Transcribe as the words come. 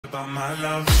about my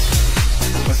love.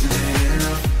 Wasn't it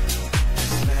enough?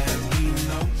 Just let me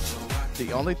know so I can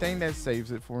The only thing that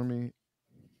saves it for me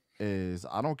is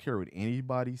I don't care what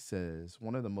anybody says.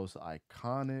 One of the most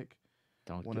iconic,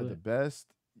 Don't one do of the it. best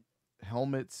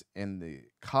helmets in the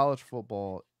college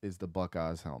football is the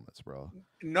Buckeyes helmets, bro.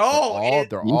 No,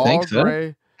 They're You think all so?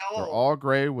 gray. They're no. all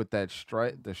gray with that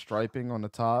the striping on the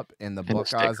top, and the And the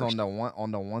Buckeyes stickers.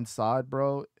 on the one side,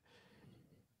 bro,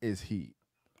 is heat.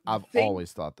 I've thing-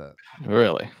 always thought that.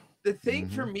 Really? The thing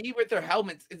for Mhm. me with their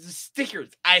helmets is the stickers.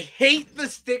 I hate the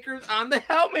stickers on the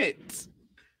helmets.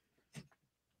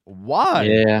 Why?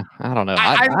 Yeah, I don't know.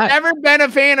 I've never been a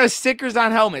fan of stickers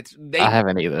on helmets. I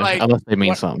haven't either, like, unless they mean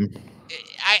what- something.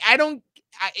 I don't.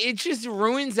 It just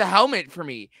ruins the helmet for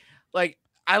me. Like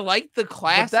I like the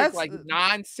classic, that's- like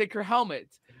non-sticker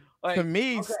helmets. Like, To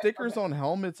me, okay, stickers on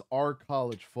helmets are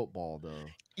college football, though.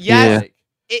 yes, Like,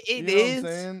 it you know is.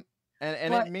 what I'm saying?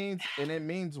 And but- it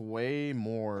means way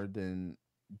more than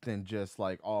just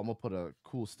like, oh, I'm gonna put a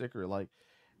cool sticker. Like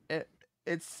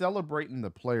it's celebrating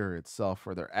the player itself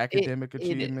for their academic it is.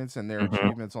 achievements and their Mhm.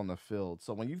 achievements on the field.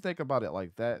 So when you think about it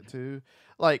like that too,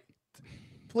 like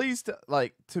please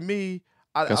like to me,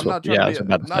 That's I'm what- not trying yeah, I to was be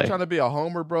about to I'm not say. trying to be a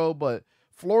homer, bro, but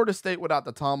Florida State without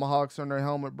the tomahawks on their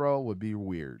helmet, bro, would be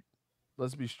weird.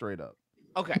 Let's be straight up.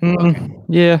 Okay.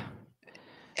 Yeah.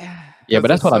 Yeah, but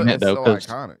that's what I meant it's though, so because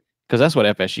iconic. that's what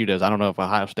FSU does. I don't know if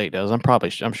Ohio State does.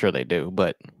 I'm sure they do,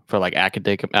 but for like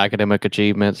academic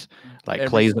achievements, like Every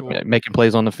plays, school. making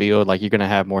plays on the field, like you're gonna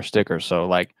have more stickers. So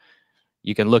like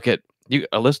you can look at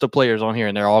a list of players on here,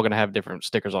 and they're all gonna have different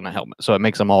stickers on the helmet. So it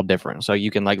makes them all different. So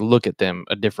you can like look at them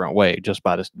a different way just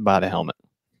by the helmet.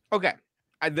 Okay.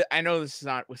 I know this is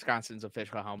not Wisconsin's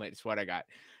official helmet. It's what I got.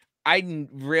 I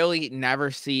really never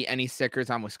see any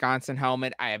stickers on Wisconsin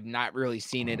helmet. I have not really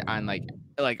seen it on like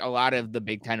a lot of the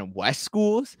Big Ten and West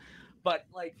schools. But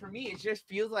like for me, it just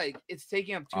feels like it's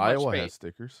taking up too Iowa much has space.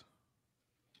 stickers.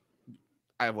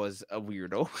 I was a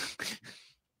weirdo.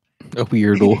 A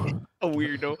weirdo. A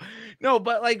weirdo. No,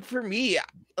 but like for me,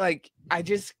 like I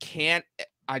just can't.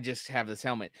 I just have this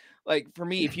helmet. Like for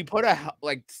me, if you put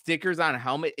like stickers on a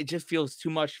helmet, it just feels too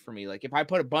much for me. Like if I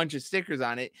put a bunch of stickers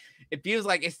on it, it feels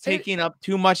like it's taking up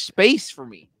too much space for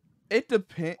me. It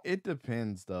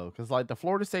depends though, because like the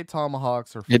Florida State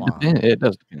Tomahawks are It fine. depends. It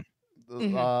does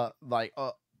depend. Like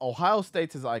Ohio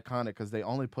State's is iconic because they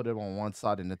only put it on one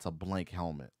side and it's a blank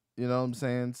helmet. You know what I'm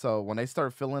saying? So when they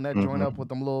start filling that joint up with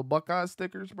them little Buckeye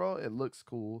stickers, bro, it looks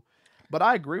cool. But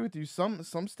I agree with you. Some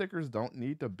stickers don't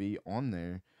need to be on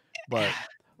there. But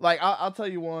like I'll tell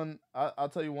you one. I'll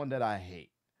tell you one that I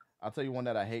hate. I'll tell you one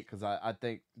that I hate because I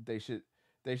think they should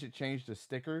change the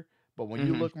sticker. But when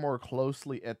you look more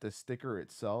closely at the sticker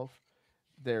itself,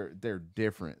 they're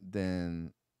different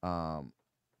than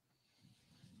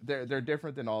they're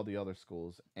different than all the other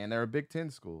schools, and they're a Big Ten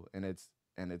school, and it's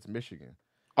Michigan.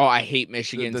 Oh, I hate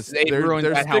Michigan. They ruined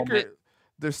that helmet.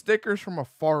 Their stickers from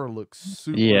afar look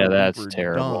super. Yeah, that's duper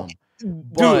terrible. dumb.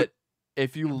 But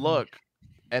if you look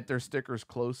at their stickers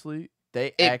closely,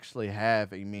 they actually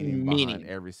have a meaning behind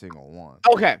every single one.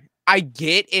 Okay, I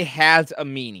get it has a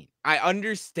meaning. I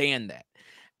understand that,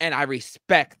 and I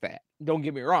respect that. Don't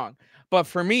get me wrong. But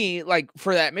for me, like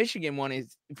for that Michigan one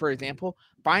is, for example,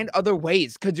 find other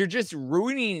ways because you're just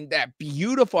ruining that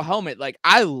beautiful helmet. Like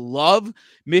I love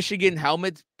Michigan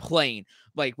helmets plain,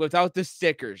 like without the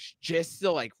stickers, just the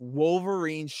like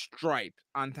Wolverine stripe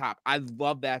on top. I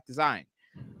love that design.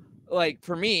 Like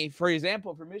for me, for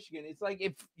example, for Michigan, it's like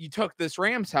if you took this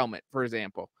Rams helmet, for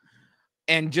example,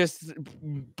 and just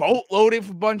boatload it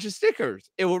with a bunch of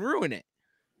stickers, it would ruin it.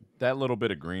 That little bit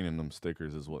of green in them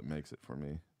stickers is what makes it for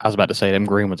me. I was about to say them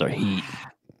green ones are heat.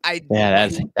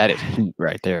 That is heat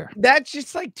right there. That's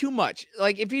just like too much.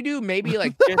 Like if you do maybe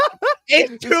like just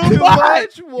it's too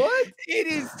much. What? It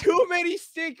is too many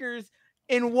stickers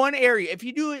in one area. If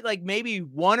you do it like maybe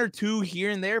one or two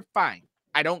here and there, fine.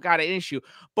 I don't got an issue.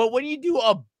 But when you do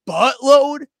a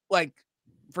buttload, like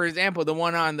for example, the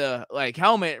one on the like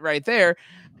helmet right there,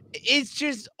 it's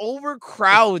just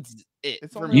overcrowds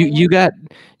it for me. You got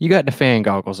the fan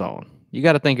goggles on. You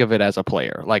got to think of it as a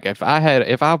player. Like if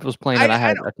I was playing and I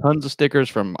had tons of stickers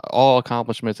from all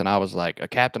accomplishments and I was like a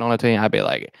captain on a team, I'd be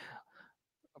like,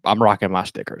 I'm rocking my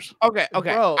stickers. Okay.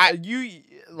 Bro, you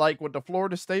like with the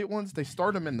Florida State ones, they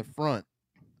start them in the front,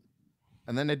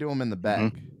 and then they do them in the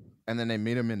back, and then they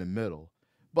meet them in the middle.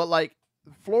 But like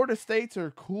Florida States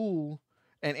are cool,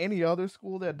 and any other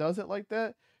school that does it like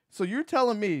that. So you're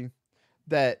telling me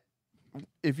that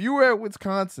if you were at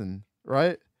Wisconsin,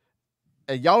 right,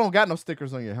 and y'all don't got no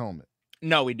stickers on your helmet.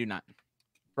 No, we do not.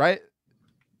 Right?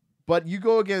 But you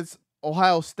go against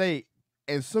Ohio State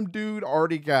and some dude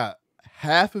already got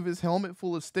half of his helmet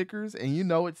full of stickers, and you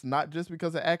know it's not just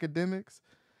because of academics,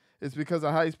 it's because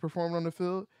of how he's performed on the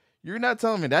field. You're not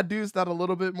telling me that dude's not a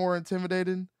little bit more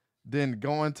intimidating than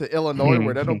going to Illinois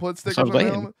where they don't put stickers on the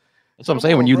helmet? That's what I'm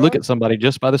saying. When you look at somebody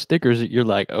just by the stickers, you're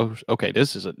like, oh, okay,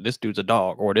 this dude's a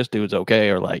dog, or this dude's okay,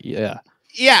 or like, yeah.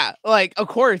 Yeah, like, of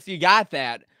course you got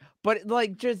that. But,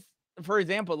 like, just, for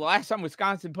example, the last time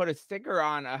Wisconsin put a sticker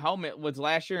on a helmet was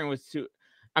last year and was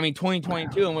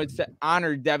 2022 and was to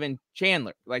honor Devin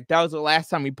Chandler. Like, that was the last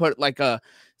time we put, like, a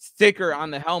sticker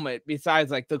on the helmet besides,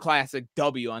 like, the classic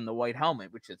W on the white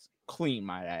helmet, which is clean,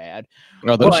 might I add.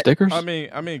 Are those stickers? I mean,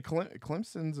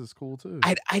 Clemson's is cool, too.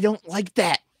 I don't like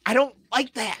that. I don't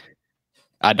like that.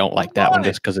 I don't like that one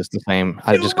just because it's the same.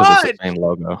 Just because it's the same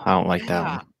logo. I don't like that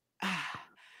one.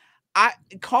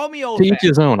 Call me old. To each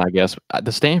his own, I guess.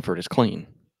 The Stanford is clean.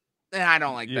 I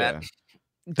don't like that.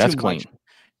 That's clean.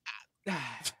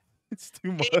 It's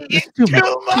too much. It's too much.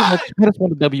 I just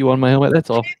want a W on my helmet.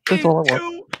 That's all. That's all I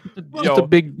want. Just a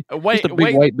big white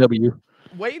W.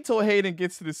 Wait until Hayden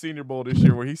gets to the Senior Bowl this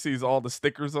year where he sees all the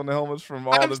stickers on the helmets from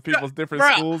all the people's different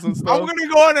schools and stuff. I'm going to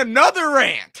go on another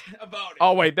rant about it.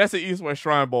 Oh, wait. That's the East-West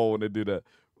Shrine Bowl when they do that.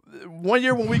 One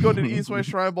year when we go to the East-West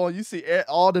Shrine Bowl, you see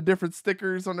all the different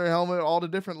stickers on their helmet, all the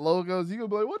different logos. You're going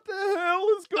to be like, what the hell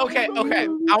is going on? Okay.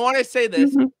 I want to say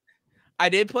this. I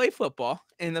did play football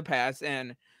in the past,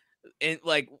 and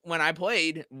like when I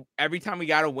played, every time we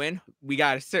got a win, we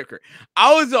got a sticker.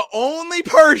 I was the only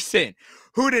person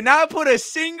who did not put a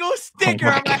single sticker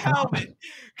on my helmet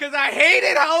because I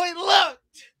hated how it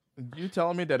looked. You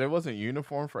telling me that it wasn't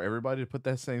uniform for everybody to put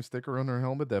that same sticker on their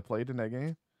helmet that played in that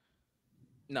game?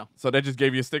 No. So they just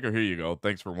gave you a sticker. Here you go.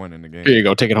 Thanks for winning the game. Here you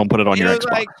go. Take it home. Put it on your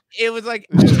Xbox. It was like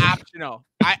optional.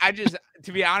 I just,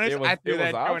 to be honest, I threw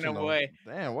that going away.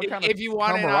 Damn, what kind if of you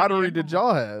wanted camaraderie did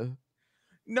y'all have?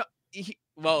 No.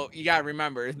 Well, you got to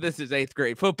remember, this is 8th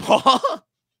grade football.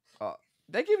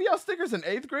 They give y'all stickers in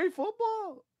 8th grade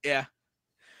football? Yeah.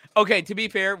 Okay, to be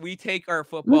fair, we take our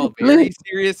football very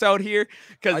serious out here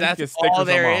because that's all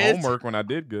there is. Homework when I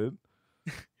did good.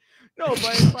 No,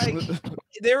 but it's like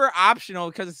they were optional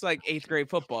because it's like 8th grade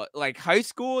football. Like high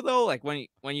school though, like when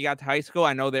you got to high school,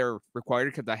 I know they were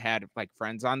required because I had like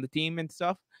friends on the team and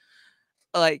stuff.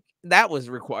 Like that was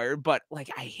required, but like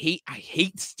I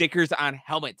hate stickers on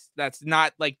helmets. That's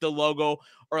not like the logo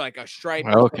or like a stripe.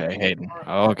 Okay, Hayden.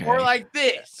 Okay. Or like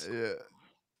this. Yeah.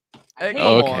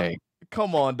 Hey,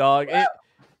 come on, dog.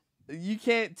 You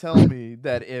can't tell me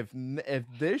that if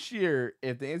this year,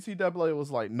 if the NCAA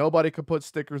was like nobody could put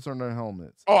stickers on their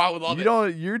helmets. Oh, I would love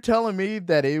it. You're telling me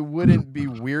that it wouldn't be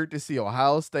weird to see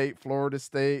Ohio State, Florida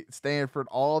State, Stanford,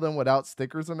 all of them without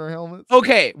stickers on their helmets?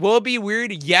 Okay, will it be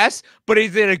weird? Yes, but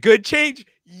is it a good change?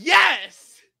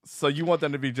 Yes. So you want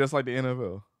them to be just like the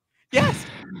NFL? Yes.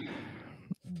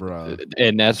 Bruh.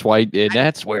 And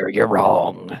that's where you're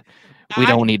wrong. We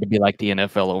don't need to be like the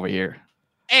NFL over here.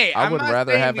 Hey, I would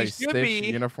rather have a stiff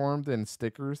uniform than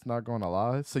stickers, not going to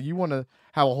lie. So you want to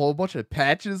have a whole bunch of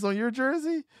patches on your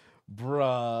jersey?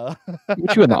 Bruh.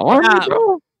 What, you in the army,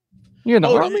 bro? You in the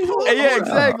army? Yeah,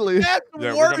 exactly. That's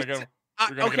yeah, worse.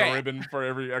 We're gonna get a ribbon for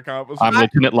every accomplishment. I'm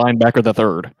Lieutenant Linebacker the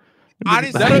 3rd.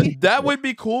 Honestly, that would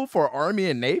be cool for Army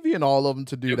and Navy and all of them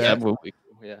to do that. That would be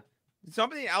cool, yeah.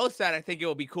 Something else that I think it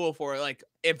will be cool for, like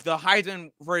if the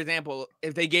Heisman, for example,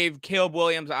 if they gave Caleb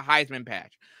Williams a Heisman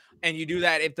patch, and you do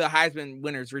that if the Heisman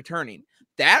winner's returning.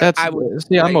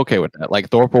 I'm okay with that. Like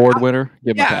Thorpe Award winner,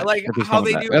 give him a patch. Like how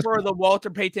they do for the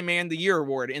Walter Payton Man of the Year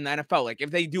award in the NFL. Like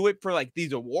if they do it for like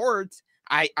these awards,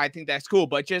 I think that's cool.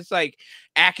 But just like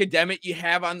academic, you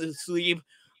have on the sleeve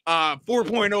 4.0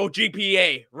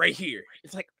 GPA right here.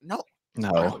 It's like no.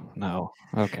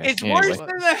 Okay. It's worse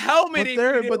than the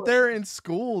helmet. But they're in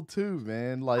school too,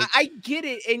 man. Like I get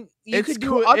it, and you could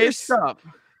do other stuff.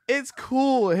 It's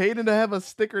cool, Hayden, to have a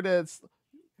sticker that's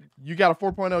you got a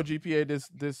 4.0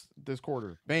 GPA this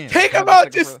quarter. Bam. Take them out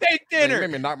to steak dinner. You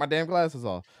made me knock my damn glasses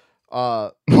off.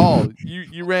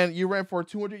 You ran for a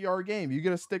 200-yard game. You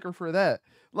get a sticker for that.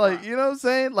 Like, you know what I'm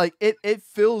saying? Like it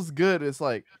feels good. It's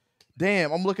like,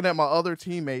 damn, I'm looking at my other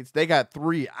teammates. They got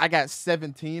 3. I got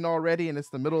 17 already, and it's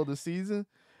the middle of the season.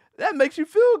 That makes you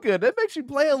feel good. That makes you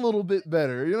play a little bit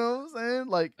better. You know what I'm saying?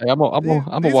 Like, hey, I'm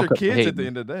gonna walk up to Hayden. At the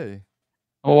end of the day.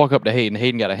 I'm gonna walk up to Hayden.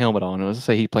 Hayden got a helmet on. Let's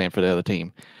say he's playing for the other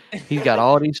team. He's got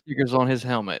all these stickers on his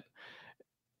helmet.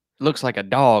 Looks like a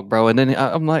dog, bro. And then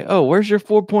I'm like, oh, where's your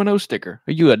 4.0 sticker?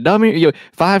 Are you a dummy? Are you a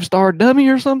 5-star dummy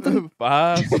or something?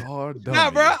 5-star dummy.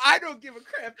 Nah, bro, I don't give a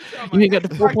crap. You ain't got the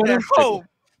 4.0 sticker.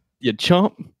 You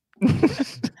chump.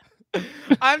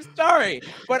 I'm sorry,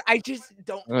 but I just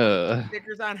don't like Uh,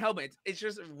 stickers on helmets. It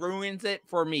just ruins it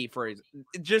for me.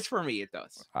 Just for me, it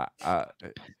does. all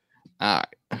right.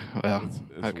 Well,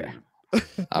 it's okay. weird.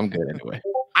 I'm good anyway.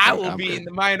 I I'm will be good. in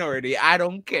the minority. I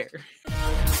don't care.